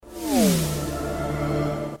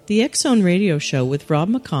The X-Zone Radio Show with Rob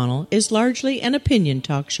McConnell is largely an opinion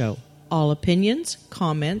talk show. All opinions,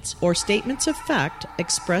 comments, or statements of fact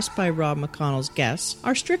expressed by Rob McConnell's guests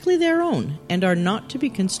are strictly their own and are not to be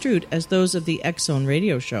construed as those of the X-Zone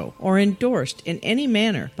Radio Show or endorsed in any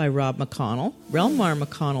manner by Rob McConnell, Relmar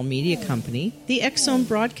McConnell Media Company, the X-Zone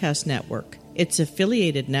Broadcast Network, its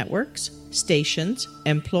affiliated networks, stations,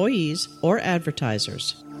 employees, or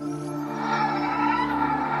advertisers.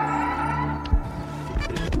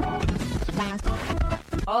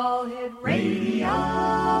 All Hit Radio.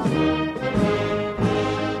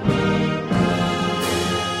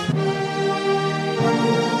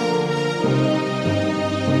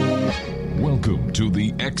 Welcome to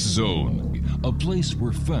the X Zone, a place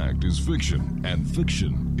where fact is fiction and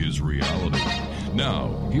fiction is reality.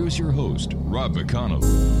 Now, here's your host, Rob McConnell.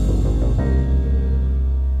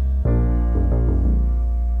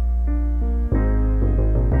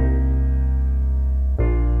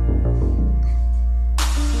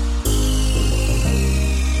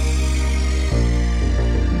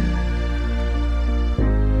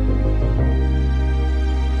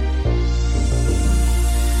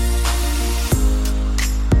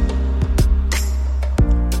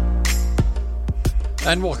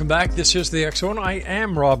 And welcome back. This is the X-Zone. I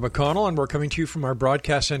am Rob McConnell, and we're coming to you from our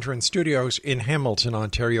broadcast center and studios in Hamilton,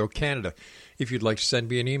 Ontario, Canada. If you'd like to send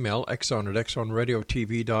me an email,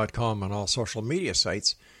 xzone@xzoneradiotv.com, on all social media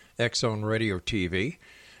sites, X-Zone Radio TV.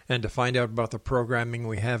 And to find out about the programming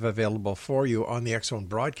we have available for you on the X-Zone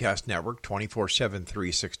Broadcast Network 24/7,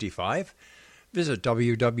 365, visit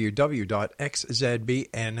www.xzbn.net.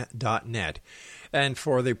 And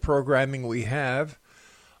for the programming we have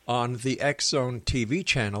on the X-Zone TV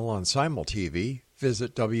channel on Simul TV,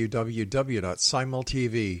 visit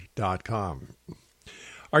www.simultv.com.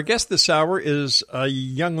 Our guest this hour is a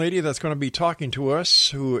young lady that's going to be talking to us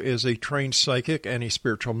who is a trained psychic and a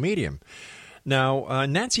spiritual medium. Now,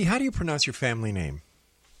 Nancy, how do you pronounce your family name?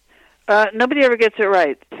 Nobody ever gets it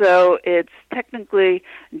right. So it's technically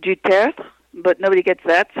Dutertre, but nobody gets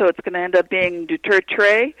that, so it's going to end up being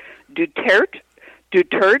Dutertre, Dutertre,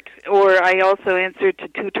 or I also answer to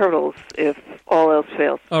two turtles if all else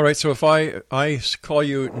fails. All right, so if I call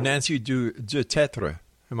you Nancy Dutertre,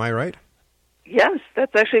 am I right? Yes,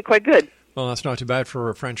 that's actually quite good. Well, that's not too bad for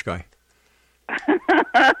a French guy.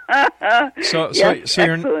 Yes,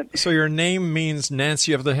 excellent. So your name means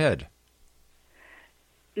Nancy of the Head?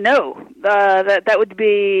 No, that would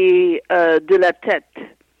be de la tête.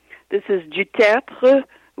 This is Dutertre,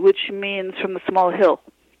 which means from the small hill.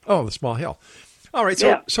 Oh, the small hill. All right,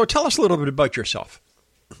 so tell us a little bit about yourself.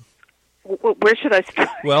 Where should I start?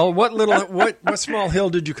 Well, what small hill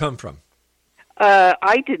did you come from?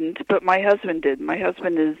 I didn't, but my husband did. My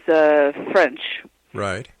husband is French.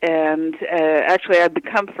 Right. And actually, I've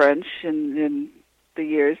become French in the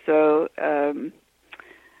years, so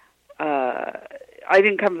I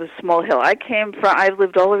didn't come from a small hill. I've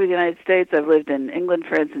lived all over the United States. I've lived in England,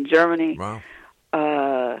 France, and Germany. Wow.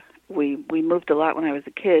 We moved a lot when I was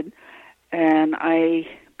a kid. And I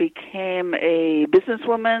became a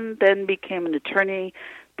businesswoman, then became an attorney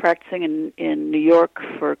practicing in New York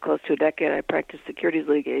for close to a decade. I practiced securities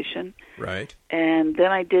litigation. Right. And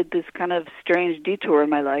then I did this kind of strange detour in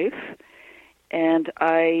my life. And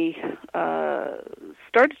I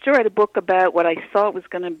started to write a book about what I thought was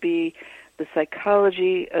going to be the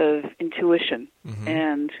psychology of intuition. Mm-hmm.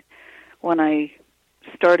 And when I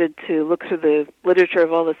started to look through the literature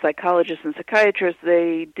of all the psychologists and psychiatrists,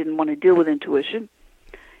 they didn't want to deal with intuition,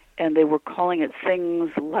 and they were calling it things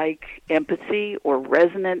like empathy or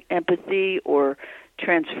resonant empathy or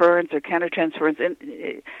transference or countertransference.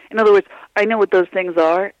 In other words, I know what those things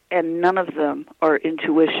are, and none of them are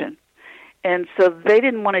intuition. And so they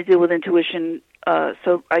didn't want to deal with intuition,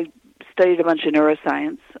 so I studied a bunch of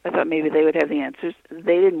neuroscience. I thought maybe they would have the answers.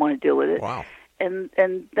 They didn't want to deal with it. Wow. And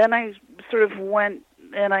then I sort of went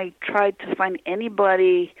and I tried to find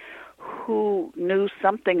anybody who knew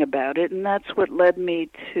something about it, and that's what led me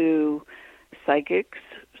to psychics,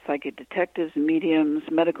 psychic detectives, mediums,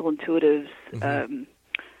 medical intuitives, mm-hmm.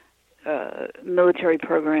 Military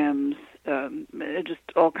programs, just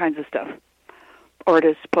all kinds of stuff.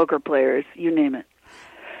 Artists, poker players, you name it.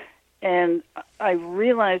 And I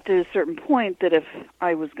realized at a certain point that if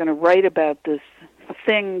I was going to write about this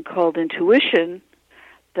thing called intuition,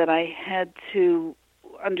 that I had to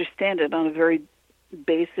understand it on a very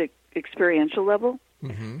basic experiential level.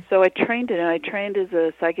 Mm-hmm. So I trained in it. I trained as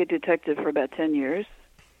a psychic detective for about 10 years,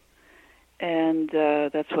 and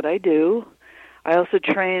that's what I do. I also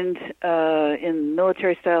trained in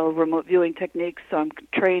military-style remote viewing techniques, so I'm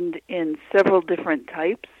trained in several different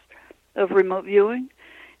types of remote viewing,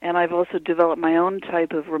 And I've also developed my own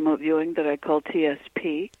type of remote viewing that I call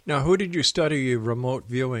TSP. Now, who did you study remote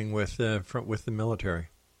viewing with the military?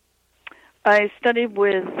 I studied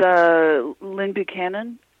with Lynn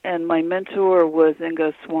Buchanan, and my mentor was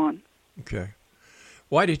Ingo Swann. Okay.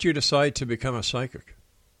 Why did you decide to become a psychic?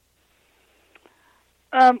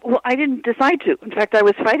 Well, I didn't decide to. In fact, I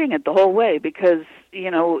was fighting it the whole way because,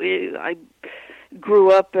 I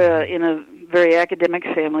grew up in a very academic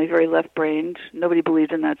family, very left-brained. Nobody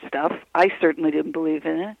believed in that stuff. I certainly didn't believe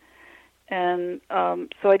in it. And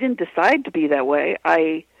so I didn't decide to be that way.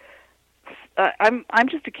 I'm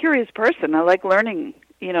just a curious person. I like learning,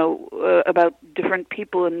 about different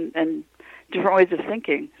people and different ways of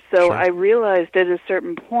thinking. So Sure. I realized at a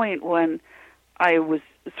certain point when I was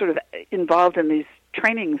sort of involved in these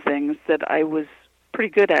training things that I was pretty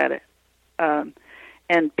good at it.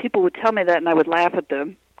 And people would tell me that, and I would laugh at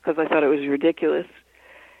them because I thought it was ridiculous.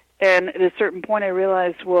 And at a certain point I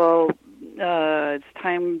realized, well, it's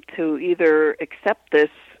time to either accept this.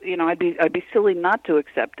 I'd be silly not to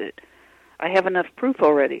accept it. I have enough proof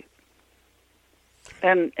already.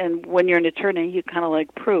 And when you're an attorney, you kind of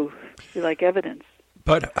like proof. You like evidence.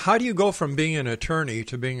 But how do you go from being an attorney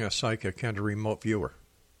to being a psychic and a remote viewer?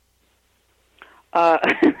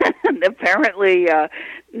 Apparently,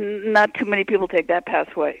 not too many people take that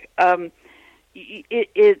pathway.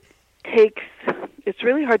 It's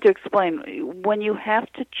really hard to explain. When you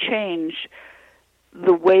have to change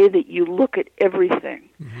the way that you look at everything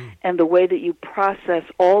and the way that you process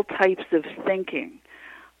all types of thinking,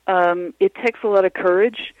 it takes a lot of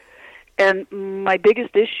courage. And my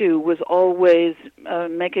biggest issue was always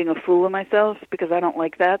making a fool of myself because I don't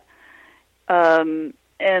like that.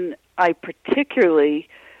 And I particularly,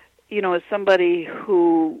 as somebody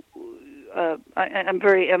who, I'm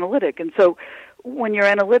very analytic. And so when you're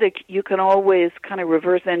analytic, you can always kind of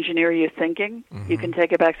reverse engineer your thinking. You can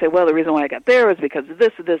take it back and say, well, the reason why I got there is because of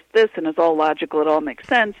this, and it's all logical, it all makes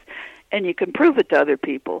sense, and you can prove it to other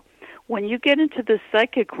people. When you get into the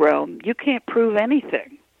psychic realm, you can't prove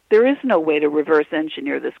anything. There is no way to reverse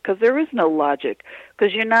engineer this because there is no logic,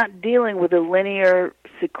 because you're not dealing with a linear,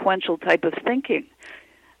 sequential type of thinking.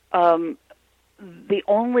 The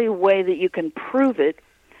only way that you can prove it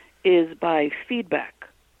is by feedback.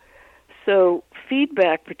 So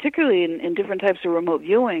feedback, particularly in different types of remote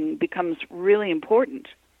viewing, becomes really important.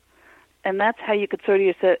 And that's how you could sort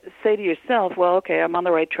of say to yourself, well, okay, I'm on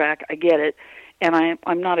the right track, I get it, and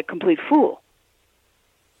I'm not a complete fool.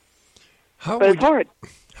 But it's hard.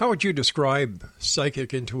 How would you describe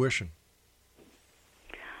psychic intuition?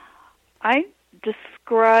 Let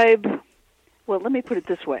me put it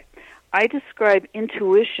this way. I describe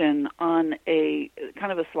intuition on a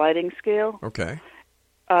kind of a sliding scale. Okay.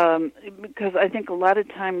 Because I think a lot of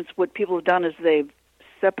times what people have done is they've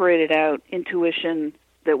separated out intuition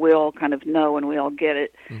that we all kind of know and we all get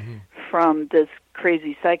it from this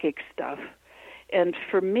crazy psychic stuff. And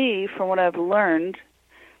for me, from what I've learned,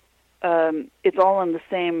 it's all on the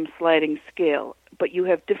same sliding scale, but you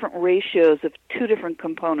have different ratios of two different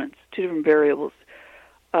components, two different variables.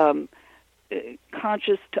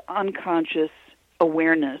 Conscious to unconscious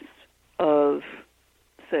awareness of,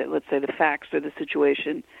 let's say, the facts or the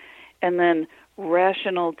situation, and then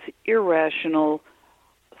rational to irrational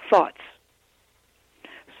thoughts.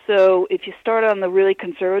 So if you start on the really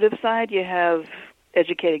conservative side, you have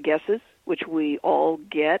educated guesses, which we all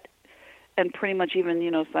get, and pretty much even,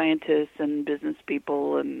 scientists and business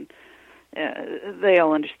people, and they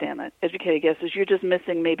all understand that. Educated guesses, you're just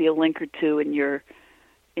missing maybe a link or two in your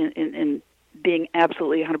in being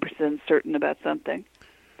absolutely 100% certain about something.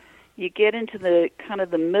 You get into the kind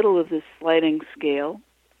of the middle of this sliding scale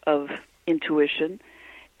of intuition,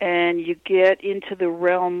 and you get into the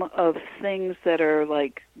realm of things that are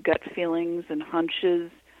like gut feelings and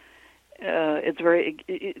hunches.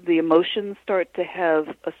 The emotions start to have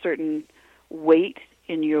a certain weight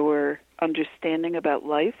in your understanding about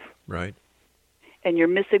life. Right. And you're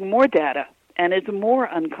missing more data, and it's more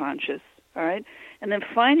unconscious. All right. And then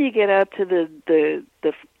finally you get out to the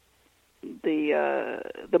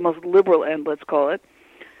most liberal end, let's call it,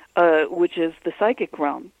 which is the psychic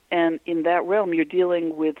realm. And in that realm, you're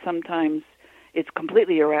dealing with sometimes it's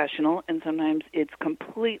completely irrational, and sometimes it's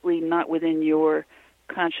completely not within your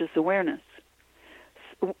conscious awareness.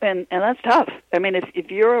 And that's tough. I mean,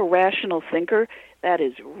 if you're a rational thinker, that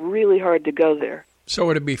is really hard to go there. So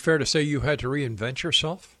would it be fair to say you had to reinvent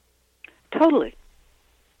yourself? Totally.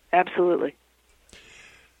 Absolutely.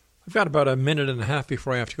 I've got about a minute and a half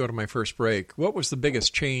before I have to go to my first break. What was the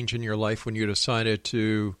biggest change in your life when you decided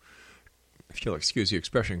to, if you'll excuse the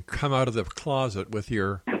expression, come out of the closet with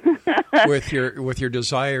your with your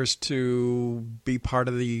desires to be part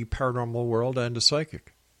of the paranormal world and a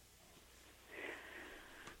psychic?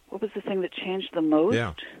 What was the thing that changed the most?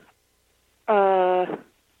 Yeah.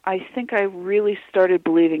 I think I really started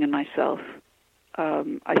believing in myself.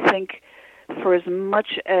 I think for as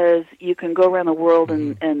much as you can go around the world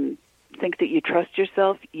and think that you trust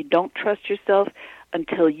yourself, you don't trust yourself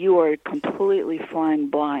until you are completely flying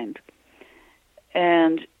blind.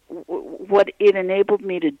 And what it enabled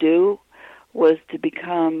me to do was to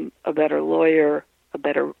become a better lawyer, a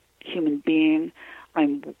better human being.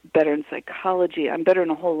 I'm better in psychology. I'm better in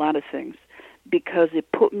a whole lot of things because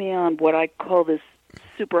it put me on what I call this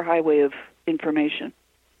superhighway of information.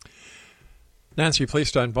 Nancy, please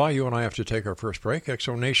stand by. You and I have to take our first break.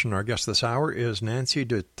 Exo Nation, our guest this hour is Nancy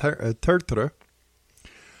Dutertre.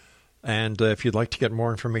 And if you'd like to get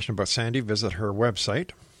more information about Sandy, visit her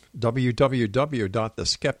website,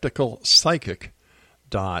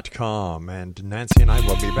 www.theskepticalpsychic.com. And Nancy and I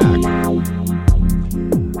will be back.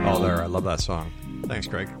 Oh, there, I love that song. Thanks,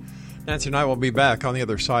 Greg. Nancy and I will be back on the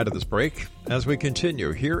other side of this break as we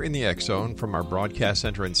continue here in the X Zone from our broadcast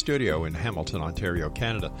center and studio in Hamilton, Ontario,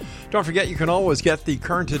 Canada. Don't forget, you can always get the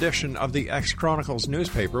current edition of the X Chronicles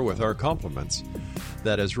newspaper with our compliments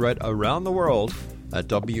that is read around the world at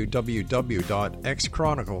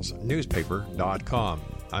www.xchroniclesnewspaper.com.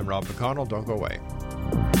 I'm Rob McConnell. Don't go away.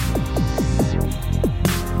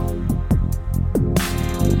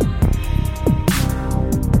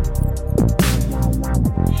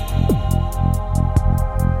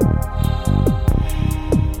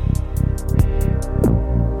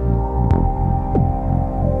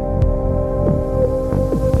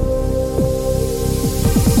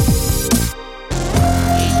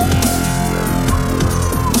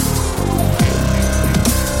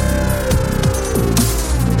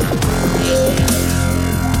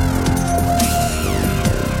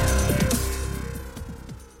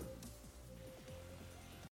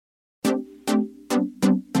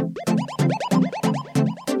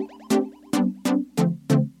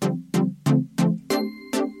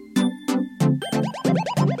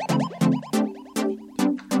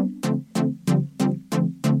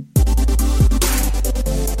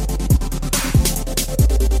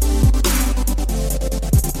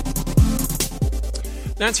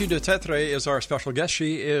 Nancy Dutertre is our special guest.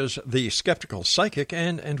 She is the skeptical psychic.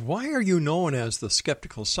 And why are you known as the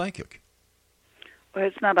skeptical psychic? Well,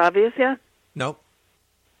 it's not obvious yet? No.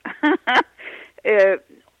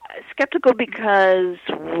 Skeptical because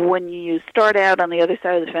when you start out on the other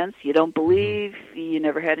side of the fence, you don't believe, you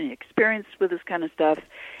never had any experience with this kind of stuff,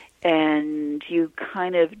 and you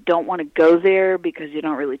kind of don't want to go there because you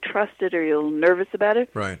don't really trust it or you're a little nervous about it.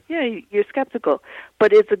 Right. Yeah, you're skeptical.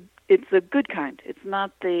 But it's a good kind. It's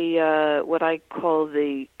not the what I call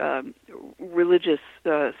the religious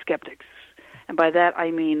skeptics. And by that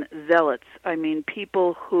I mean zealots. I mean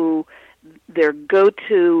people who their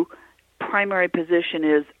go-to primary position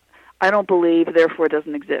is, I don't believe, therefore it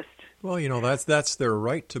doesn't exist. Well, you know, that's their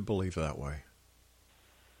right to believe that way,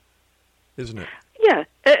 isn't it? Yeah,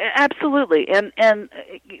 absolutely. And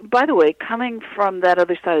by the way, coming from that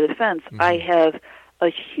other side of the fence, I have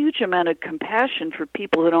a huge amount of compassion for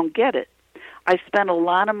people who don't get it. I spend a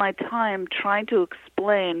lot of my time trying to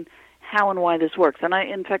explain how and why this works. And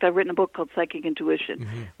in fact, I've written a book called Psychic Intuition,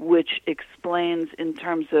 which explains in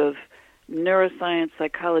terms of neuroscience,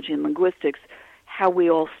 psychology, and linguistics how we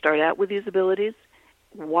all start out with these abilities,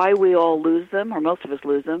 why we all lose them, or most of us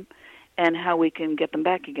lose them, and how we can get them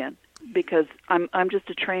back again. Because I'm just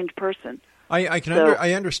a trained person. I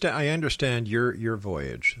understand your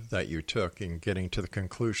voyage that you took in getting to the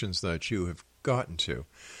conclusions that you have gotten to.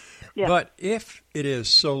 Yeah. But if it is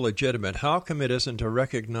so legitimate, how come it isn't a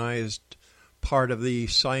recognized part of the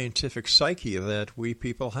scientific psyche that we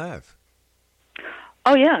people have?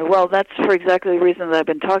 Oh, yeah. Well, that's for exactly the reason that I've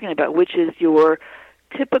been talking about, which is your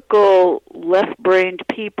typical left-brained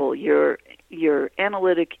people, your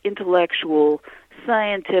analytic, intellectual,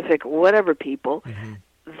 scientific, whatever people.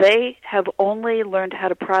 They have only learned how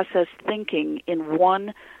to process thinking in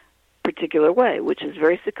one particular way, which is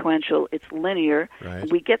very sequential. It's linear. Right.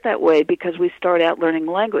 We get that way because we start out learning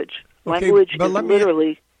language. Okay, language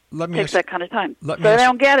literally takes that kind of time. So they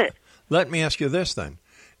don't get it. Let me ask you this then.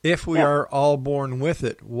 If we are all born with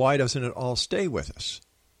it, why doesn't it all stay with us?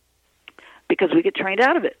 Because we get trained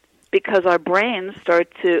out of it. Because our brains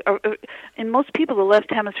start to... in most people, the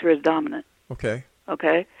left hemisphere is dominant. Okay.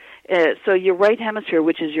 So your right hemisphere,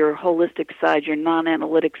 which is your holistic side, your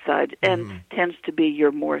non-analytic side, and tends to be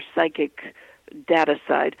your more psychic data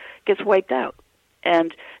side, gets wiped out.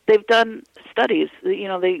 And they've done studies. You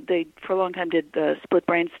know, they for a long time did split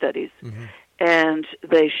brain studies. And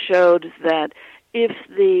they showed that if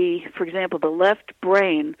for example, the left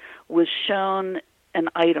brain was shown an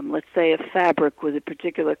item, let's say a fabric with a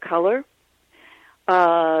particular color,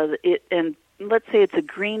 and let's say it's a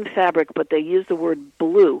green fabric, but they use the word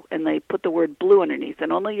blue, and they put the word blue underneath,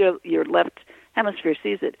 and only your left hemisphere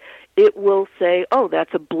sees it, it will say, oh,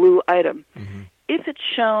 that's a blue item. Mm-hmm. If it's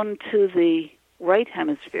shown to the right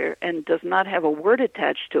hemisphere and does not have a word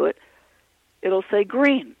attached to it, it'll say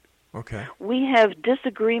green. Okay. We have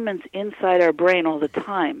disagreements inside our brain all the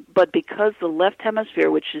time, but because the left hemisphere,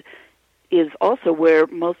 which is also where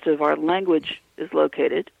most of our language is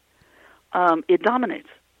located, it dominates.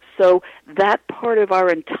 So that part of our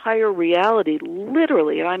entire reality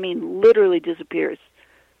literally, and I mean literally, disappears.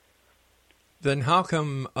 Then how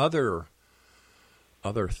come other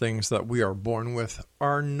things that we are born with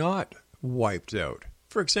are not wiped out?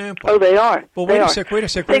 For example... Oh, they are. Well, wait a sec, wait a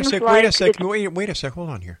sec, hold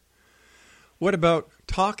on here. What about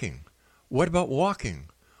talking? What about walking?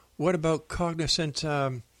 What about cognizant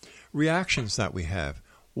reactions that we have?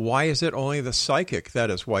 Why is it only the psychic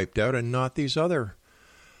that is wiped out and not these other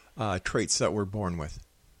traits that we're born with?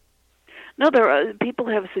 No, people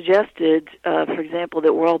have suggested, for example,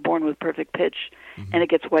 that we're all born with perfect pitch, mm-hmm. and it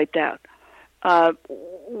gets wiped out.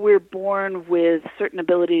 We're born with certain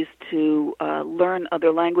abilities to learn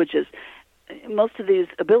other languages. Most of these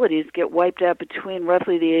abilities get wiped out between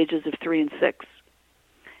roughly the ages of 3 and 6.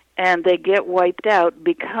 And they get wiped out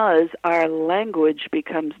because our language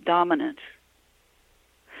becomes dominant.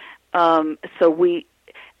 The way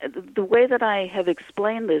that I have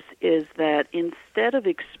explained this is that instead of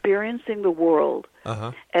experiencing the world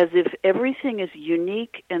as if everything is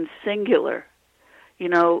unique and singular,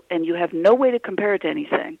 and you have no way to compare it to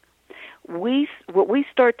anything, what we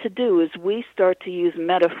start to do is we start to use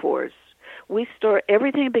metaphors.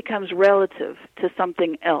 Everything becomes relative to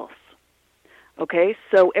something else. Okay?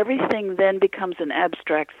 So everything then becomes an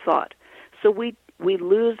abstract thought. So we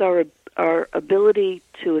lose our ability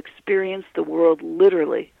to experience the world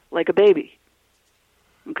literally, like a baby.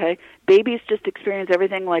 Okay? Babies just experience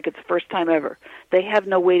everything like it's the first time ever. They have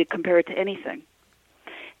no way to compare it to anything.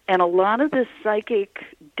 And a lot of this psychic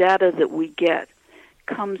data that we get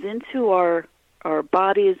comes into our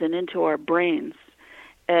bodies and into our brains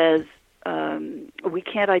as we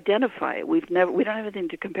can't identify it. We don't have anything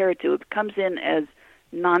to compare it to. It comes in as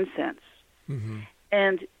nonsense. Mm-hmm.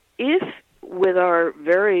 And if with our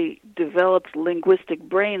very developed linguistic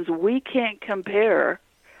brains, we can't compare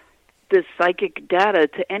this psychic data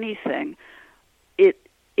to anything,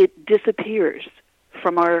 it disappears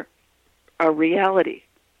from our reality.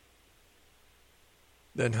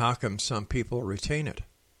 Then how come some people retain it?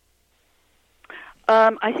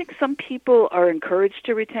 I think some people are encouraged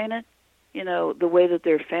to retain it, the way that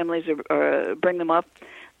their families bring them up,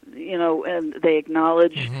 and they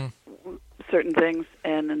acknowledge mm-hmm. certain things,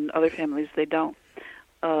 and in other families they don't.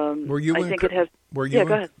 Were you I think it has... Go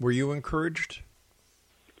ahead. Were you encouraged?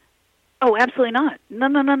 Oh, absolutely not.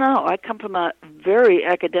 No. I come from a very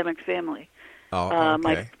academic family. Oh,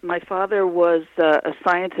 okay. My father was a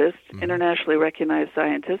scientist, mm-hmm. internationally recognized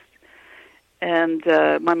scientist, and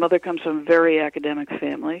my mother comes from a very academic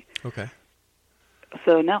family. Okay.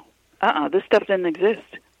 So no, this stuff didn't exist.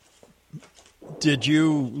 Did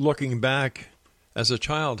you, looking back as a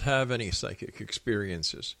child, have any psychic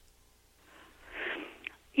experiences?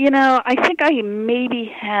 I think I maybe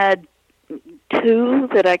had 2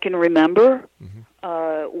 that I can remember. Mm-hmm.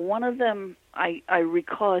 One of them, I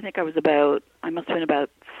recall, I think I must have been about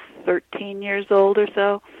 13 years old or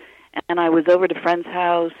so, and I was over at a friend's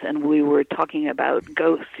house, and we were talking about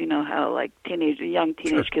ghosts, how like young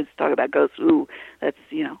teenage kids talk about ghosts. Ooh, that's,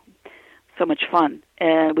 so much fun.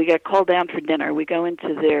 And we got called down for dinner. We go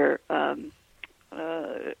into their,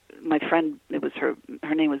 my friend,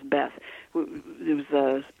 her name was Beth.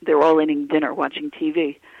 They were all eating dinner, watching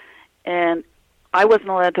TV. And I wasn't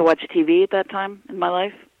allowed to watch TV at that time in my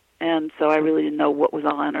life, and so I really didn't know what was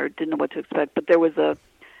on or didn't know what to expect. But there was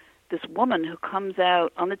this woman who comes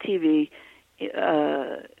out on the TV.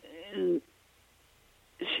 I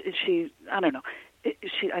don't know.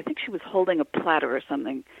 I think she was holding a platter or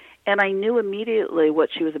something, and I knew immediately what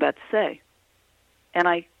she was about to say. And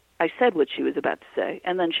I said what she was about to say,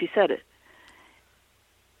 and then she said it.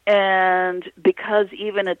 And because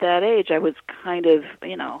even at that age, I was kind of,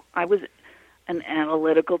 I was an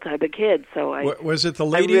analytical type of kid. So was it the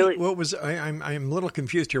lady? I'm a little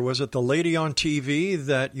confused here. Was it the lady on TV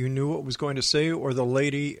that you knew what was going to say, or the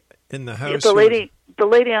lady in the house? The lady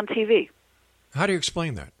on TV. How do you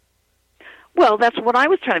explain that? Well, that's what I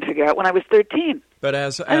was trying to figure out when I was 13. But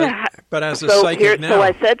as a psychic now. So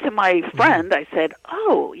I said to my friend, I said,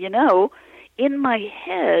 in my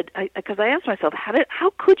head, because I asked myself,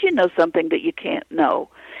 how could you know something that you can't know?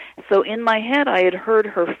 So in my head, I had heard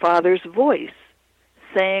her father's voice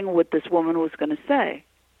saying what this woman was going to say.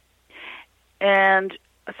 And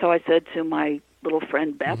so I said to my little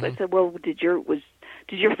friend Beth, I said, well, did your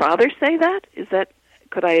father say that?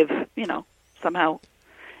 Could I have, somehow?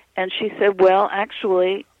 And she said, well,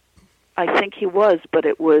 actually, I think he was, but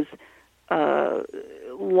it was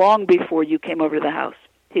long before you came over to the house.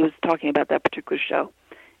 He was talking about that particular show,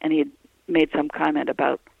 and he had made some comment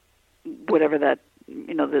about whatever that,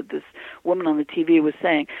 this woman on the TV was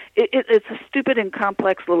saying. It's a stupid and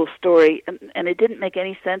complex little story, and it didn't make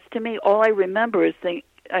any sense to me. All I remember is I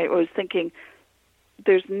was thinking,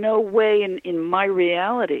 there's no way in my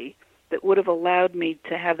reality that would have allowed me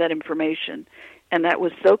to have that information. And that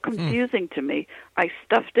was so confusing to me. I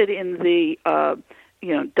stuffed it in the,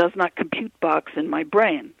 does not compute box in my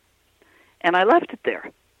brain. And I left it there.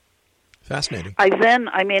 Fascinating. Then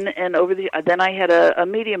I had a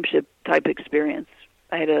mediumship type experience.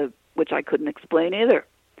 Which I couldn't explain either.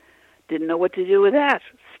 Didn't know what to do with that.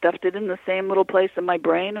 Stuffed it in the same little place in my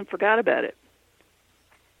brain and forgot about it.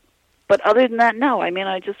 But other than that, no.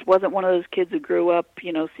 I just wasn't one of those kids who grew up,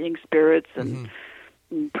 seeing spirits and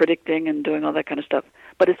predicting and doing all that kind of stuff.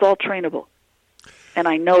 But it's all trainable. And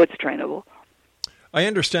I know it's trainable. I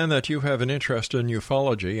understand that you have an interest in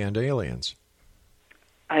ufology and aliens.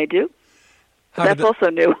 I do. That's also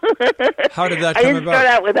new. How did that come about? I didn't start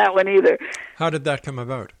out with that one either. How did that come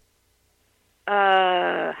about?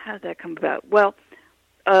 How did that come about? Well,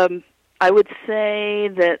 I would say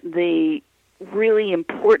that the really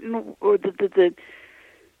important, or the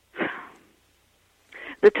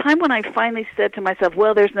time when I finally said to myself,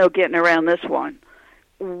 well, there's no getting around this one,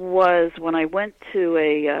 was when I went to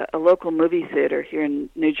a local movie theater here in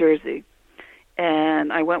New Jersey.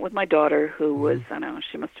 And I went with my daughter, who was, I don't know,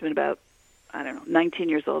 she must have been about, 19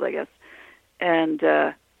 years old, I guess. And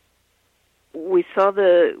we saw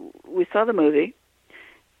the movie.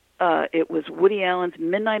 It was Woody Allen's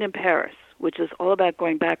Midnight in Paris, which is all about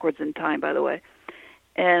going backwards in time, by the way.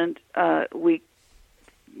 And we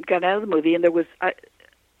got out of the movie, and there was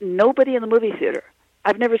nobody in the movie theater.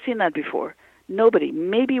 I've never seen that before. Nobody.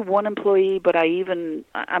 Maybe one employee, but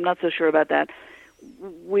I'm not so sure about that.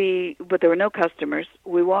 But there were no customers.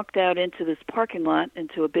 We walked out into this parking lot,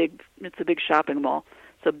 it's a big shopping mall.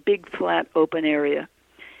 It's a big, flat, open area.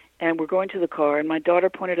 And we're going to the car, and my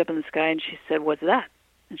daughter pointed up in the sky, and she said, what's that?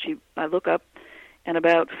 And I look up, and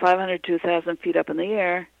about 500 to 1,000 feet up in the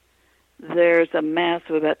air, there's a mass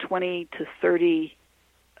of about 20 to 30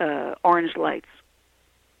 orange lights.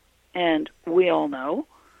 And we all know,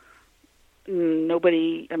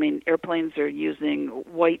 airplanes are using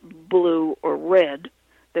white, blue, or red.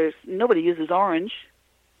 Nobody uses orange.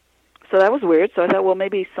 So that was weird. So I thought, well,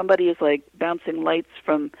 maybe somebody is bouncing lights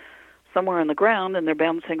from somewhere on the ground, and they're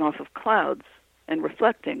bouncing off of clouds and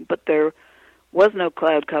reflecting. But there was no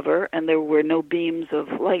cloud cover, and there were no beams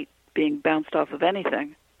of light being bounced off of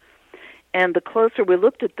anything. And the closer we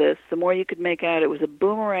looked at this, the more you could make out it was a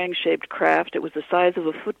boomerang-shaped craft. It was the size of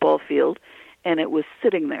a football field, and it was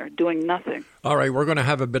sitting there doing nothing. All right, we're going to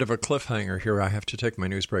have a bit of a cliffhanger here. I have to take my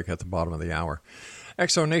news break at the bottom of the hour.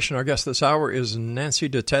 Exo Nation, our guest this hour is Nancy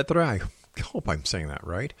Dutertre. I hope I'm saying that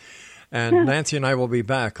right. And Nancy and I will be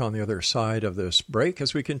back on the other side of this break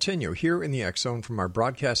as we continue here in the X Zone from our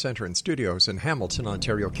broadcast center and studios in Hamilton,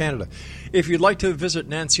 Ontario, Canada. If you'd like to visit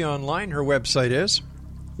Nancy online, her website is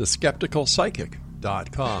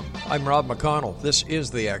theskepticalpsychic.com. I'm Rob McConnell. This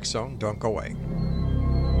is the X Zone. Don't go away.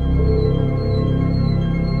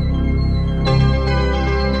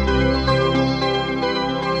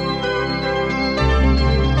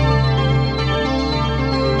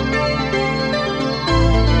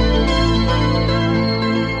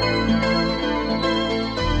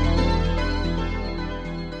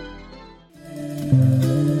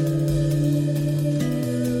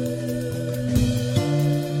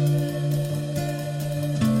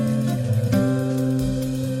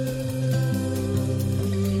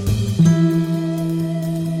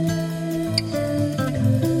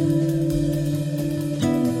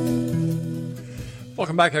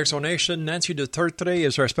 Welcome back, Exonation. Nancy Dutertre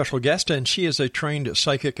is our special guest, and she is a trained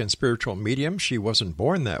psychic and spiritual medium. She wasn't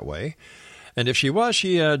born that way, and if she was,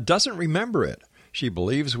 she doesn't remember it. She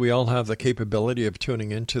believes we all have the capability of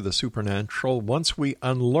tuning into the supernatural once we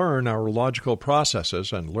unlearn our logical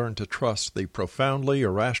processes and learn to trust the profoundly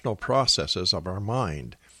irrational processes of our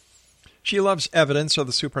mind. She loves evidence of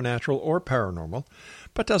the supernatural or paranormal,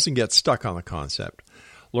 but doesn't get stuck on the concept.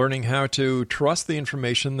 Learning how to trust the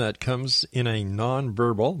information that comes in a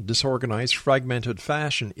non-verbal, disorganized, fragmented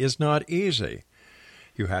fashion is not easy.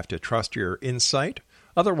 You have to trust your insight.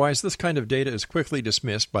 Otherwise, this kind of data is quickly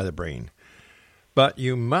dismissed by the brain. But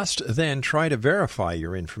you must then try to verify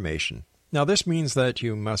your information. Now, this means that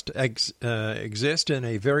you must exist in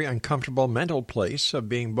a very uncomfortable mental place of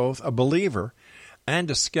being both a believer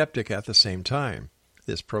and a skeptic at the same time.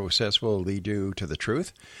 This process will lead you to the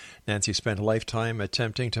truth. Nancy spent a lifetime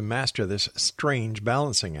attempting to master this strange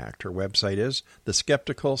balancing act. Her website is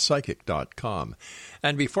theskepticalpsychic.com.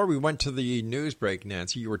 And before we went to the news break,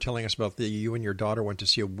 Nancy, you were telling us about you and your daughter went to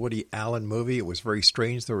see a Woody Allen movie. It was very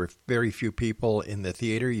strange. There were very few people in the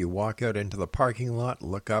theater. You walk out into the parking lot,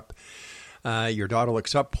 look up. Your daughter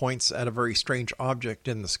looks up, points at a very strange object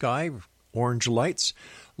in the sky, orange lights,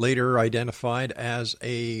 later identified as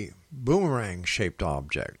a boomerang-shaped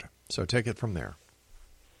object. So take it from there.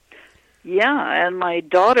 Yeah, and my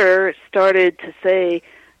daughter started to say,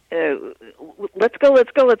 let's go,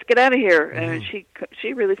 let's get out of here. Mm-hmm. And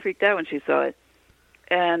she really freaked out when she saw it.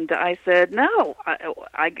 And I said, no,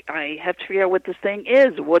 I have to figure out what this thing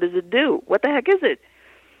is. What does it do? What the heck is it?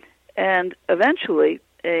 And eventually,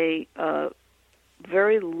 a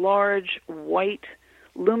very large white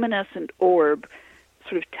luminescent orb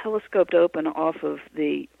sort of telescoped open off of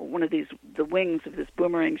the wings of this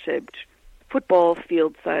boomerang-shaped football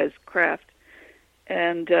field-sized craft,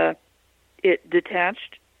 and it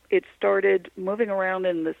detached. It started moving around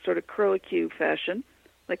in this sort of curlicue fashion,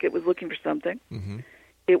 like it was looking for something. Mm-hmm.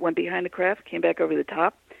 It went behind the craft, came back over the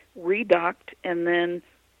top, redocked, and then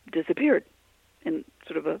disappeared in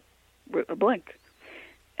sort of a blink.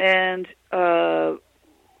 And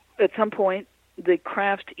at some point, the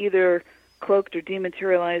craft either cloaked or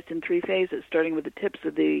dematerialized in three phases, starting with the tips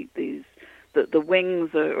of the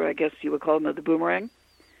wings, or I guess you would call them the boomerang,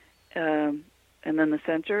 and then the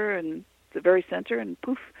center, and the very center, and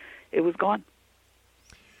poof, it was gone.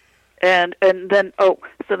 And then, so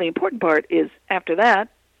the important part is after that,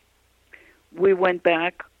 we went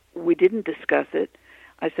back. We didn't discuss it.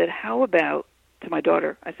 I said, how about, to my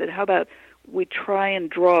daughter, I said, how about we try and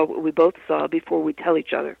draw what we both saw before we tell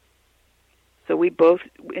each other? So we both,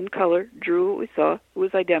 in color, drew what we saw. It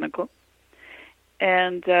was identical.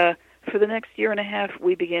 And for the next year and a half,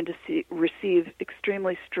 we began to receive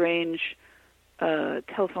extremely strange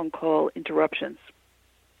telephone call interruptions.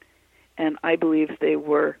 And I believe they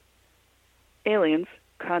were aliens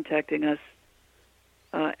contacting us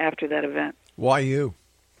after that event. Why you?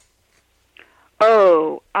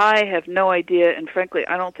 Oh, I have no idea, and frankly,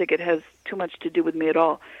 I don't think it has too much to do with me at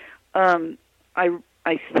all.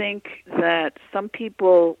 I think that some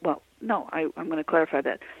people, well, no, I'm going to clarify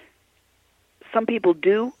that. Some people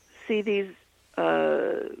do see these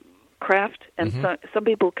craft, and mm-hmm. some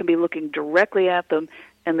people can be looking directly at them,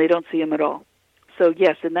 and they don't see them at all. So,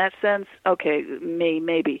 yes, in that sense, okay,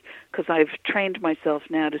 maybe, because I've trained myself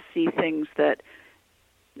now to see things that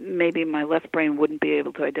maybe my left brain wouldn't be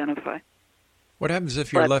able to identify. What happens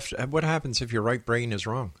if your What happens if your right brain is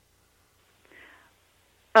wrong?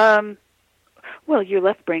 Well, your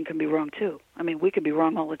left brain can be wrong too. I mean, we can be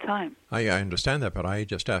wrong all the time. I understand that, but I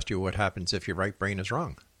just asked you what happens if your right brain is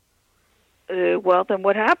wrong. Well, then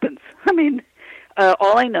what happens? I mean,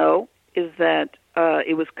 all I know is that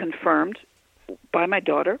it was confirmed by my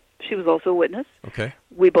daughter. She was also a witness. Okay.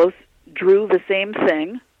 We both drew the same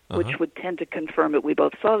thing, which would tend to confirm it. We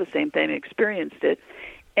both saw the same thing and experienced it.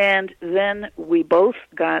 And then we both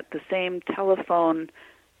got the same telephone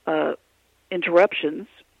interruptions.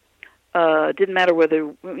 Didn't matter whether,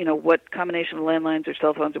 what combination of landlines or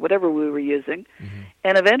cell phones or whatever we were using. Mm-hmm.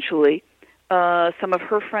 And eventually, some of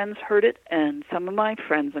her friends heard it, and some of my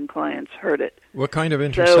friends and clients heard it. What kind of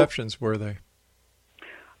interceptions were they?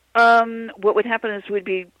 What would happen is we'd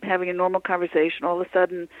be having a normal conversation. All of a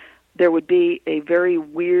sudden, there would be a very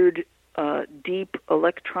weird, deep,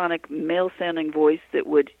 electronic, male-sounding voice that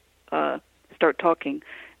would start talking.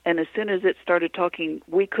 And as soon as it started talking,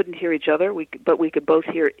 we couldn't hear each other, but we could both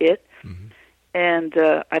hear it. Mm-hmm. And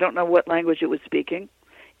I don't know what language it was speaking.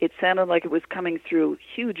 It sounded like it was coming through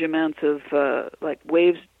huge amounts of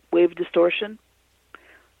wave distortion.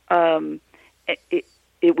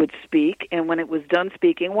 It would speak, and when it was done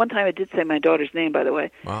speaking, one time it did say my daughter's name, by the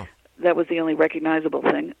way. Wow. That was the only recognizable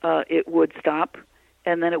thing. It would stop,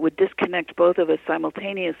 and then it would disconnect both of us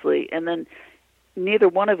simultaneously, and then neither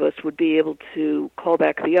one of us would be able to call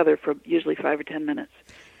back the other for usually 5 or 10 minutes.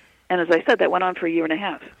 And as I said, that went on for a year and a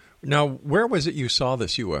half. Now, where was it you saw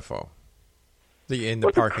this UFO? In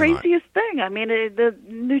the parking lot? The craziest thing. I mean, the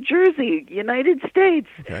New Jersey, United States.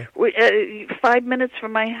 Okay. 5 minutes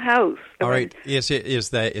from my house. All right. Is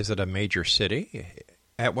it a major city?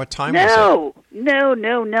 At what time was it?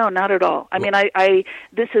 No, not at all. I mean,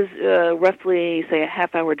 this is roughly, say, a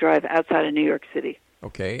half-hour drive outside of New York City.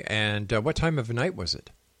 Okay, and what time of night was it?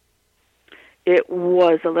 It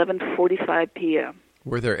was 11:45 p.m.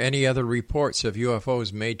 Were there any other reports of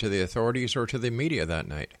UFOs made to the authorities or to the media that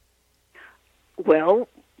night? Well,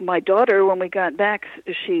 my daughter, when we got back,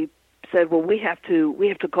 she said, "Well, we have to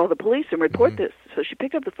call the police and report this." So she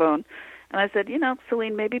picked up the phone, and I said,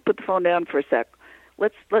 "Celine, maybe put the phone down for a sec.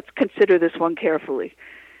 Let's consider this one carefully."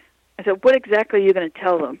 I said, "What exactly are you going to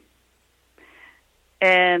tell them?"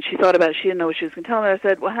 And she thought about it. She didn't know what she was going to tell them. I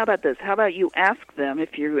said, "Well, how about this? How about you ask them,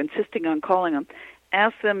 if you're insisting on calling them,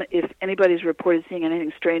 ask them if anybody's reported seeing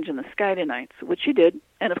anything strange in the sky tonight," which she did,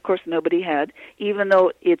 and of course nobody had, even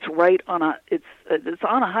though it's right on it's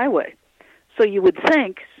on a highway. So you would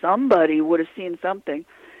think somebody would have seen something.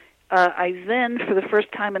 I then, for the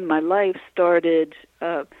first time in my life, started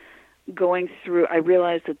going through. I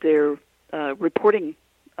realized that there are reporting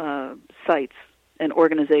sites and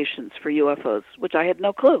organizations for UFOs, which I had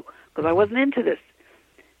no clue because I wasn't into this.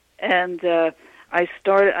 And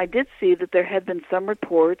I did see that there had been some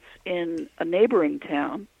reports in a neighboring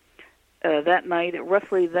town that night, at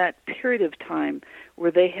roughly that period of time,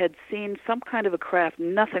 where they had seen some kind of a craft,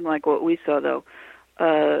 nothing like what we saw, though,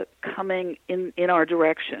 coming in our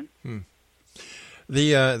direction.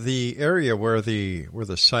 The area where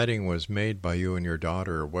the sighting was made by you and your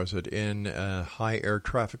daughter, was it in a high air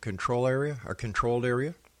traffic control area, a controlled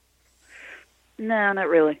area? No, not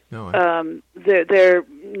really. No.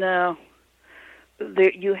 No.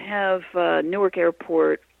 There you have Newark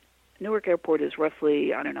Airport. Newark Airport is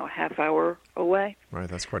roughly, I don't know, a half hour away. Right,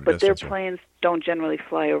 that's quite a but distance. But their planes don't generally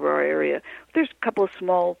fly over our area. There's a couple of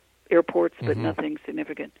small airports, but nothing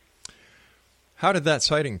significant. How did that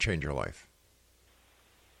sighting change your life?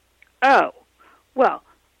 Oh, well,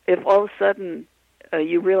 if all of a sudden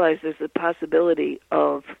you realize there's a possibility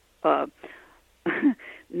of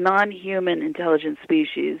non-human intelligent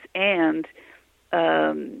species and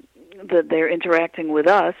that they're interacting with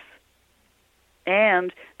us,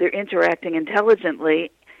 and they're interacting intelligently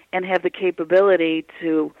and have the capability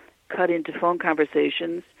to cut into phone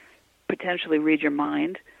conversations, potentially read your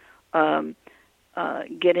mind,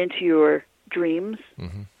 get into your dreams,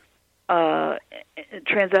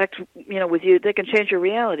 transact, with you. They can change your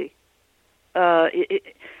reality.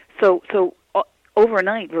 So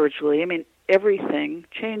overnight, virtually, I mean, everything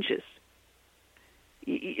changes.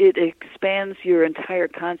 It expands your entire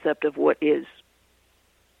concept of what is.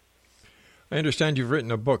 I understand you've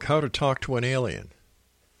written a book, How to Talk to an Alien.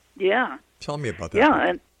 Yeah. Tell me about that. Yeah,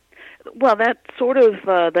 and well, that sort of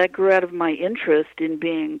that grew out of my interest in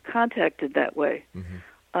being contacted that way.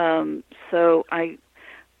 So I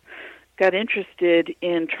got interested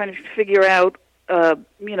in trying to figure out,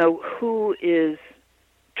 who is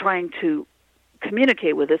trying to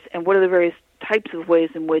communicate with us, and what are the various types of ways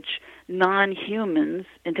in which non-humans,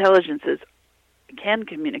 intelligences, can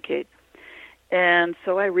communicate. And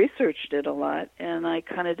so I researched it a lot, and I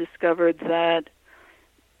kind of discovered that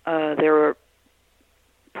there are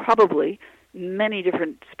probably many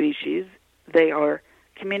different species. They are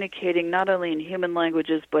communicating not only in human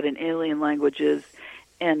languages, but in alien languages,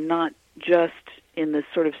 and not just in the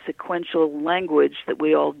sort of sequential language that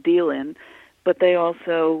we all deal in, but they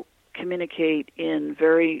also communicate in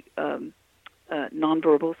very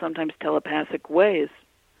nonverbal, sometimes telepathic ways.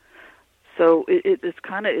 So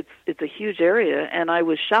it's a huge area, and I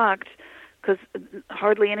was shocked because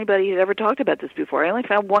hardly anybody had ever talked about this before. I only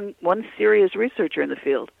found one serious researcher in the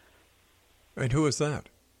field. And who is that?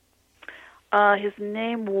 His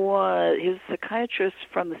name was, he was a psychiatrist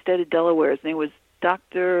from the state of Delaware. His name was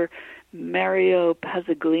Dr. Mario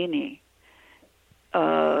Pazzaglini.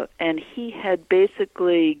 And he had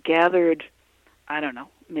basically gathered, I don't know,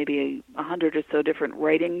 maybe 100 or so different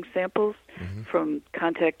writing samples from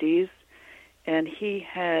contactees. And he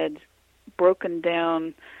had broken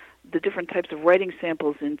down the different types of writing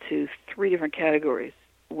samples into 3 different categories,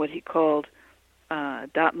 what he called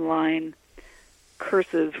dot and line,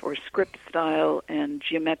 cursive or script style, and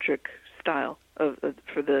geometric style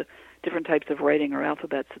for the different types of writing or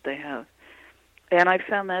alphabets that they have. And I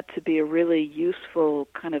found that to be a really useful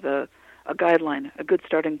kind of a guideline, a good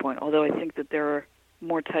starting point, although I think that there are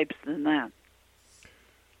more types than that.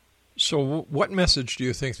 So what message do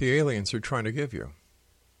you think the aliens are trying to give you?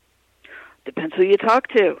 Depends who you talk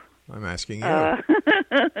to. I'm asking you.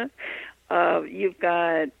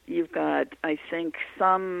 You've got, I think,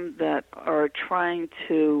 some that are trying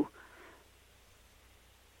to,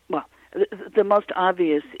 well, the most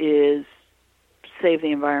obvious is save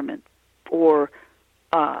the environment, or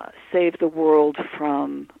save the world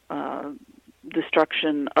from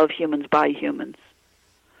destruction of humans by humans.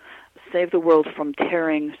 Save the world from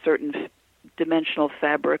tearing certain dimensional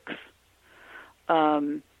fabrics.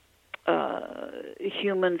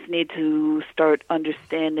 humans need to start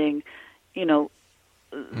understanding,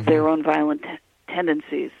 their own violent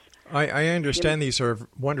tendencies. I understand these are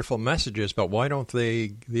wonderful messages, but why don't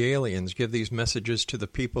the aliens give these messages to the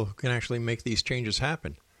people who can actually make these changes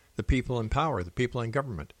happen? The people in power, the people in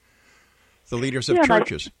government, the leaders of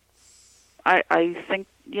churches. I think,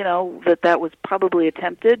 that was probably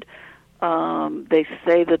attempted. They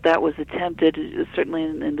say that was attempted, certainly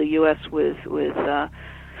in the U.S. with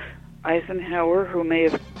Eisenhower, who may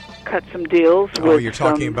have cut some deals. You're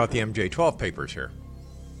talking about the MJ-12 papers here.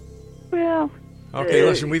 Well... Okay,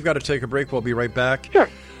 listen, we've got to take a break. We'll be right back. Sure.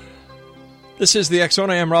 This is the X-Zone.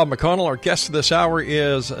 I am Rob McConnell. Our guest this hour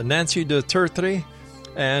is Nancy Dutertre,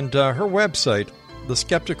 and her website,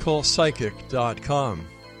 theskepticalpsychic.com.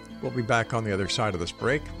 We'll be back on the other side of this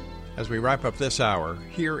break as we wrap up this hour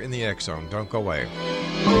here in the X-Zone. Don't go away.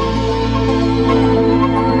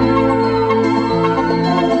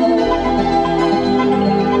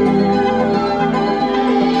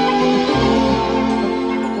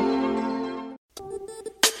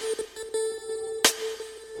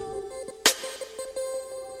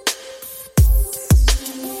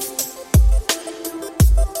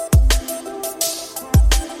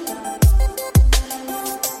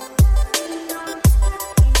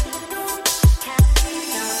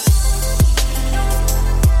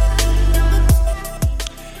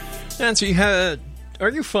 Nancy, are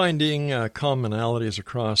you finding commonalities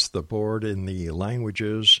across the board in the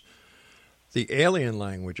languages, the alien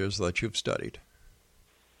languages that you've studied?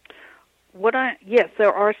 Yes,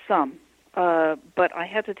 there are some, but I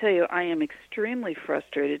have to tell you, I am extremely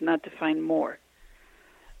frustrated not to find more,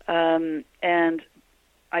 and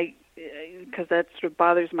because that sort of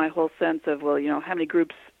bothers my whole sense of, how many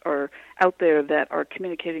groups are out there that are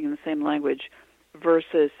communicating in the same language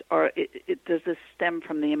versus does this stem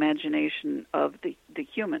from the imagination of the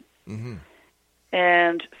human? Mm-hmm.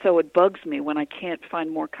 And so it bugs me when I can't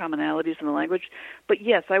find more commonalities in the language. But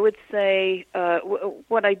yes, I would say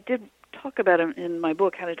what I did talk about in my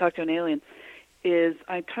book, How to Talk to an Alien, is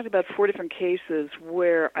I talked about 4 different cases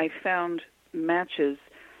where I found matches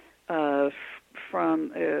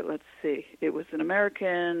from, let's see, it was an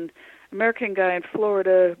American guy in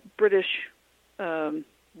Florida, British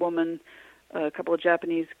woman, a couple of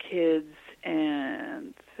Japanese kids,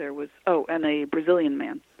 and there was, and a Brazilian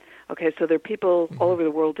man. Okay, so there are people all over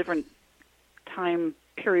the world, different time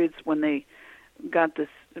periods when they got this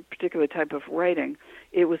particular type of writing.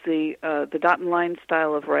 It was the dot and line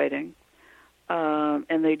style of writing,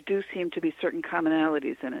 and they do seem to be certain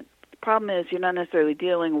commonalities in it. The problem is you're not necessarily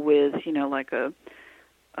dealing with, like a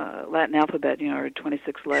Latin alphabet, or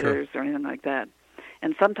 26 letters or anything like that.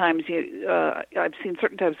 And sometimes I've seen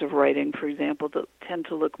certain types of writing, for example, that tend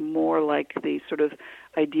to look more like the sort of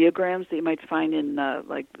ideograms that you might find in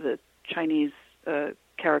like the Chinese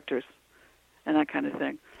characters and that kind of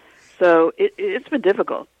thing. So it's been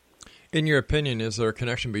difficult. In your opinion, is there a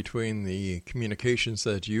connection between the communications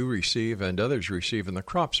that you receive and others receive in the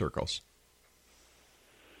crop circles?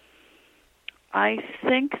 I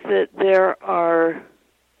think that they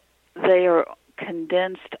are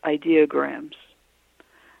condensed ideograms.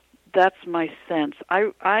 That's my sense.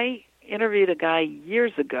 I interviewed a guy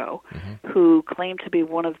years ago who claimed to be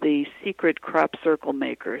one of the secret crop circle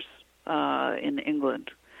makers in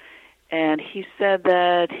England. And he said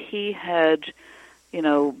that he had,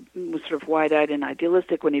 was sort of wide-eyed and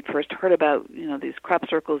idealistic when he first heard about, these crop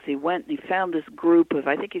circles. He went and he found this group of,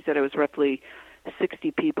 I think he said it was roughly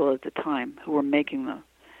 60 people at the time who were making them,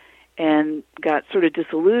 and got sort of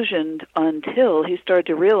disillusioned until he started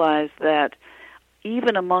to realize that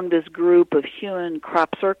even among this group of human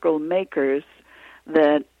crop circle makers,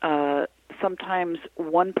 that sometimes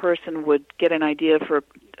one person would get an idea for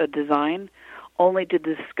a design, only to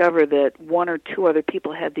discover that 1 or 2 other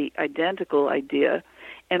people had the identical idea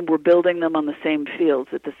and were building them on the same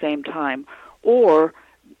fields at the same time. Or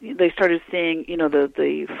they started seeing,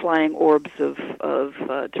 the flying orbs of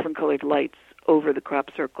different colored lights over the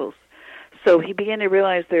crop circles. So he began to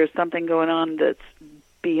realize there's something going on that's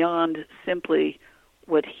beyond simply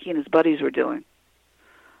what he and his buddies were doing.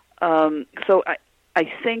 So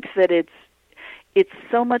I think that it's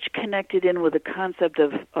so much connected in with the concept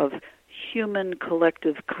of human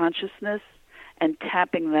collective consciousness and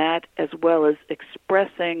tapping that, as well as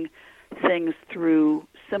expressing things through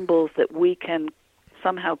symbols that we can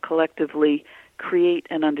somehow collectively create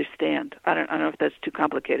and understand. I don't know if that's too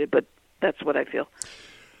complicated, but that's what I feel.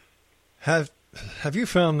 Have you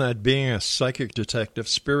found that being a psychic detective,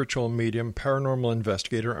 spiritual medium, paranormal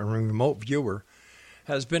investigator, and remote viewer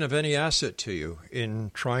has been of any asset to you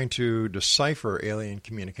in trying to decipher alien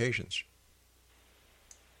communications?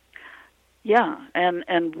 Yeah,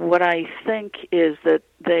 and what I think is that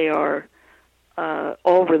they are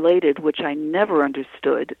all related, which I never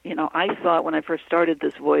understood. I thought when I first started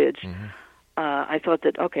this voyage, I thought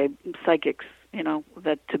that, okay, psychics,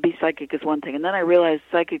 that to be psychic is one thing. And then I realized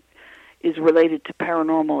psychic is related to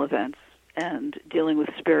paranormal events and dealing with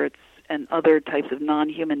spirits and other types of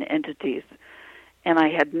non-human entities. And I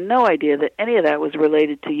had no idea that any of that was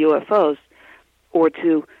related to UFOs or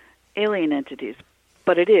to alien entities.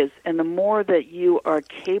 But it is. And the more that you are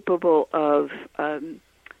capable of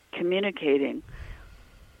communicating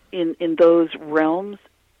in those realms,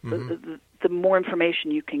 the more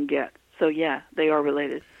information you can get. So, yeah, they are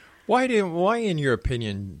related. Why, in your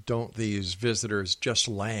opinion, don't these visitors just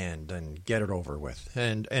land and get it over with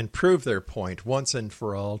and prove their point once and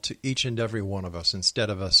for all to each and every one of us instead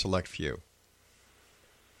of a select few?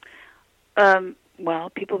 Well,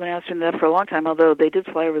 people have been asking that for a long time, although they did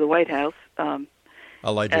fly over the White House.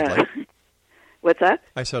 Allegedly. What's that?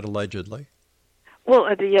 I said allegedly. Well,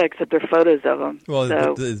 yeah, except there are photos of them. Well,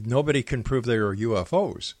 so. Nobody can prove they are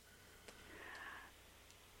UFOs.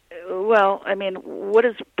 Well, I mean, what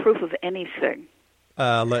is proof of anything?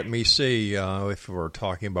 Let me see. If we're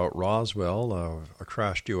talking about Roswell, a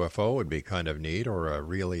crashed UFO would be kind of neat, or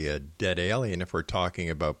a dead alien. If we're talking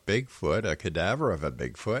about Bigfoot, a cadaver of a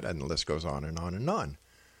Bigfoot, and the list goes on and on and on.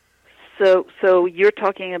 So you're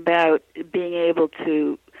talking about being able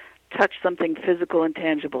to touch something physical and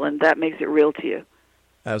tangible, and that makes it real to you?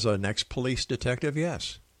 As an ex-police detective,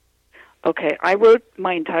 yes. Okay, I wrote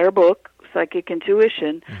my entire book, Psychic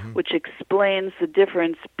Intuition, which explains the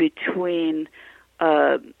difference between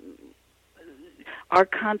our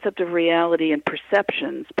concept of reality and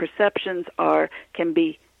perceptions. Perceptions can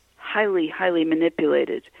be highly, highly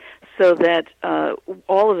manipulated, so that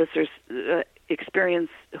all of us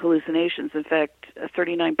experience hallucinations. In fact,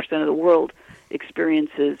 39% of the world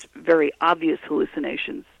experiences very obvious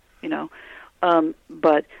hallucinations.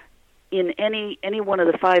 But in any one of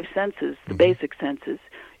the five senses, the basic senses,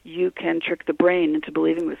 you can trick the brain into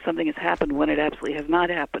believing that something has happened when it absolutely has not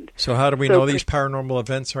happened. So how do we know these paranormal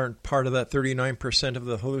events aren't part of that 39% of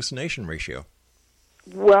the hallucination ratio?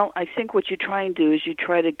 Well, I think what you try and do is you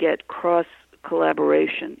try to get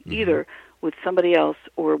cross-collaboration, either with somebody else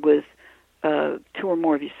or with two or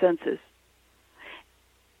more of your senses.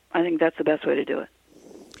 I think that's the best way to do it.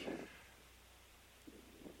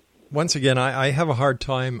 Once again, I have a hard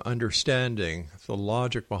time understanding the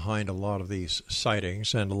logic behind a lot of these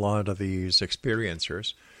sightings and a lot of these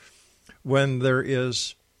experiencers when there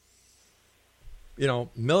is,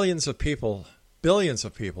 millions of people, billions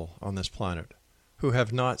of people on this planet who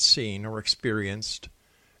have not seen or experienced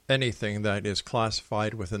anything that is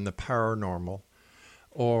classified within the paranormal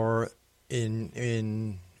or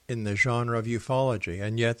in the genre of ufology,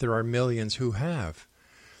 and yet there are millions who have.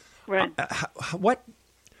 Right.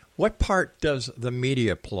 What part does the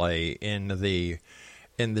media play in the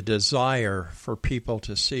desire for people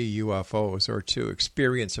to see UFOs or to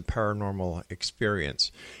experience a paranormal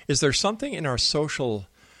experience? Is there something in our social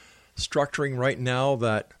structuring right now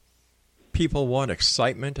that people want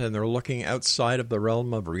excitement and they're looking outside of the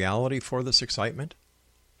realm of reality for this excitement?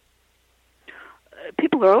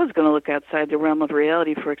 People are always going to look outside the realm of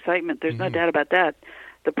reality for excitement. There's no doubt about that.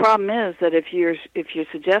 The problem is that if you're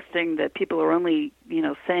suggesting that people are only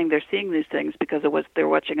saying they're seeing these things because of what they're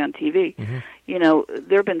watching on TV,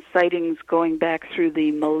 there have been sightings going back through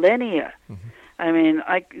the millennia. I mean,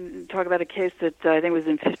 I talk about a case that I think was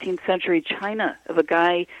in 15th century China of a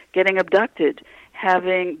guy getting abducted,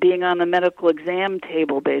 being on the medical exam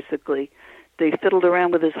table. Basically, they fiddled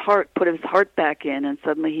around with his heart, put his heart back in, and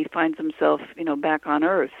suddenly he finds himself back on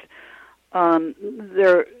Earth.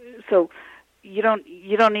 You don't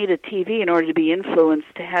need a TV in order to be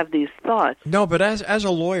influenced to have these thoughts. No, but as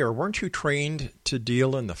a lawyer, weren't you trained to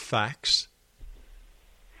deal in the facts?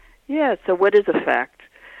 Yeah. So what is a fact?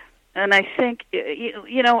 And I think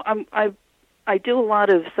I do a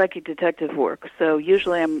lot of psychic detective work. So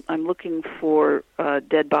usually I'm looking for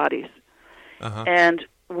dead bodies. And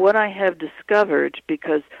what I have discovered,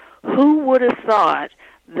 because who would have thought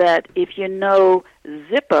that if you know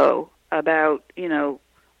Zippo about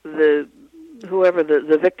whoever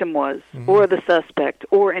the victim was, or the suspect,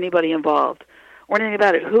 or anybody involved, or anything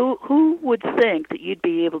about it, who would think that you'd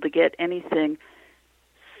be able to get anything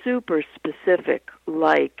super specific,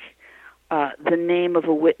 like the name of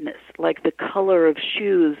a witness, like the color of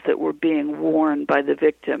shoes that were being worn by the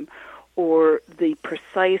victim, or the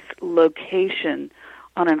precise location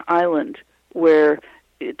on an island where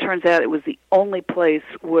it turns out it was the only place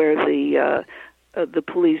where the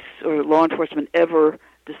police or law enforcement ever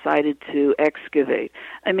decided to excavate.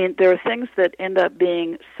 I mean, there are things that end up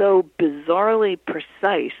being so bizarrely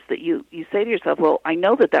precise that you say to yourself, well, I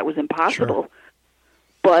know that was impossible,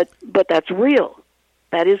 sure. but that's real.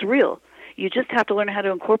 That is real. You just have to learn how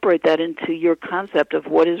to incorporate that into your concept of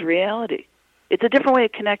what is reality. It's a different way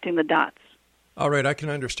of connecting the dots. All right, I can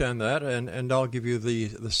understand that, and I'll give you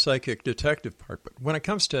the psychic detective part. But when it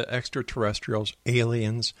comes to extraterrestrials,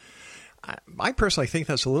 aliens, I personally think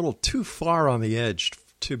that's a little too far on the edge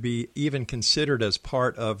to be even considered as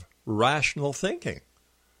part of rational thinking.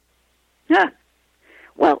 Yeah.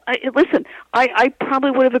 Well, listen, I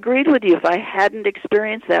probably would have agreed with you if I hadn't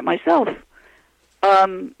experienced that myself.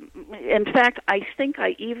 In fact, I think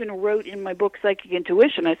I even wrote in my book, Psychic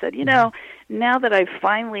Intuition, I said, now that I've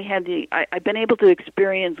finally I've been able to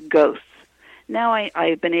experience ghosts. Now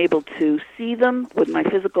I've been able to see them with my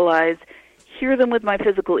physical eyes, hear them with my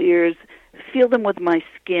physical ears, feel them with my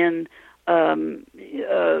skin, and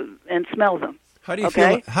smell them. How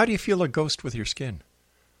do you feel a ghost with your skin?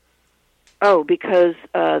 Oh, because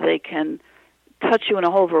they can touch you in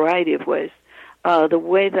a whole variety of ways. The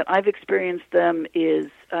way that I've experienced them is,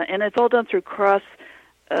 and it's all done through cross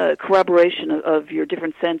corroboration of your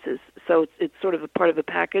different senses. So it's sort of a part of a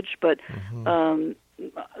package. But the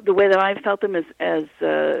way that I've felt them is as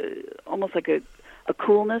almost like a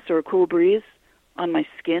coolness or a cool breeze on my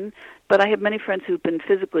skin. But I have many friends who've been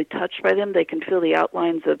physically touched by them. They can feel the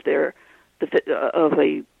outlines of an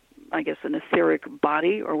etheric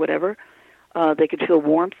body or whatever. They could feel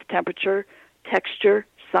warmth, temperature, texture,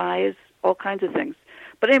 size, all kinds of things.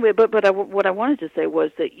 But anyway, what I wanted to say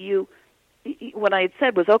was that what I had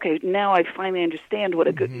said was, okay, now I finally understand what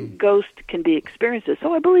a ghost can be experienced as.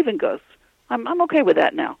 So I believe in ghosts. I'm okay with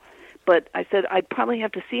that now. But I said I'd probably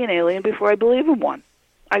have to see an alien before I believe in one.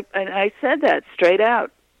 I said that straight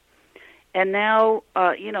out. And now,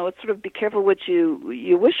 it's sort of be careful what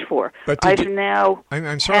you wish for. But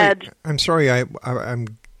I'm sorry. I'm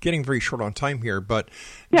getting very short on time here, but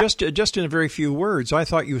just in a very few words, I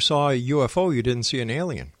thought you saw a UFO. You didn't see an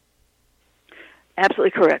alien.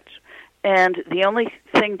 Absolutely correct. And the only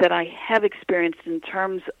thing that I have experienced in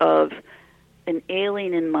terms of an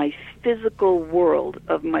alien in my physical world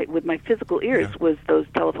with my physical ears was those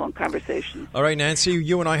telephone conversations. All right, Nancy,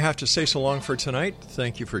 you and I have to say so long for tonight.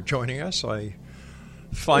 Thank you for joining us. I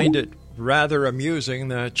find it rather amusing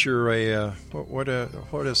that you're what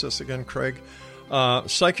is this again, Craig?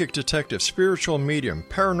 Psychic detective, spiritual medium,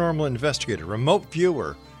 paranormal investigator, remote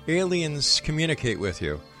viewer. Aliens communicate with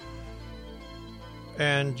you.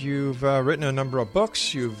 And you've written a number of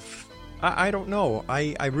books. I don't know.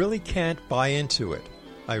 I really can't buy into it.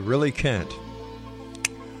 I really can't.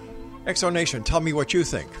 X-Zone Nation, tell me what you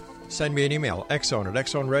think. Send me an email,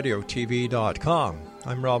 xzone@xzoneradiotv.com.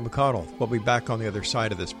 I'm Rob McConnell. We'll be back on the other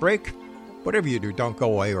side of this break. Whatever you do, don't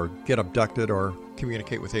go away or get abducted or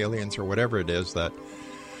communicate with aliens or whatever it is that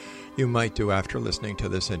you might do after listening to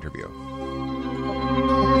this interview.